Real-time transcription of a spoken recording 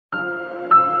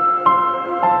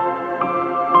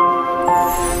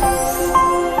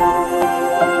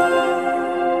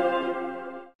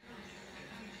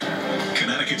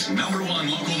#1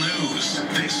 local news.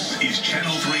 This is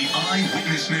Channel 3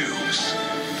 Eyewitness News.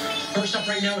 First up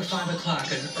right now at 5 o'clock,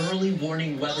 an early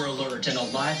warning weather alert and a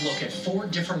live look at 4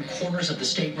 different corners of the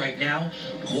state right now: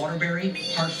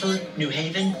 Waterbury, Hartford, New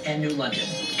Haven, and New London.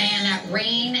 And that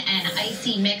rain and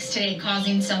icy mix today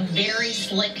causing some very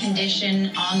slick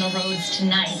condition on the roads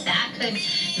tonight. That could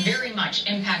very much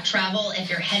impact travel if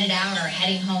you're headed out or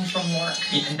heading home from work.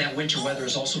 Yeah, and that winter weather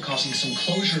is also causing some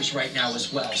closures right now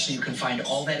as well. So you can find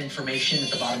all that information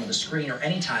at the bottom of the screen or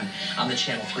anytime on the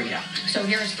Channel 3 app. So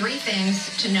here's 3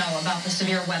 things to know about the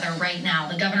severe weather right now.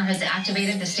 The governor has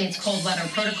activated the state's cold weather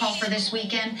protocol for this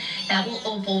weekend. That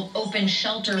will open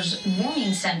shelters,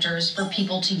 warming centers for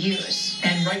people to use.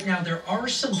 And right now there are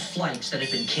some flights that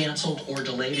have been canceled or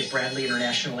delayed at Bradley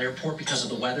International Airport because of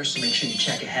the weather, so make sure you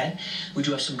check ahead. We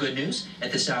do have some good news.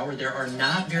 At this hour, there are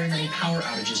not very many power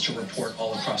outages to report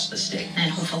all across the state.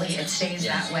 And hopefully it stays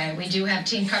that way. We do have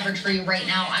team coverage for you right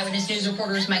now. Eyewitness News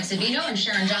reporters Mike Savino and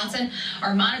Sharon Johnson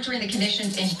are monitoring the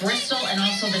conditions in Bristol and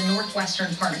also the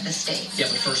northwestern part of the state. Yeah,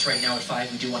 but first right now at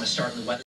 5, we do want to start in the weather.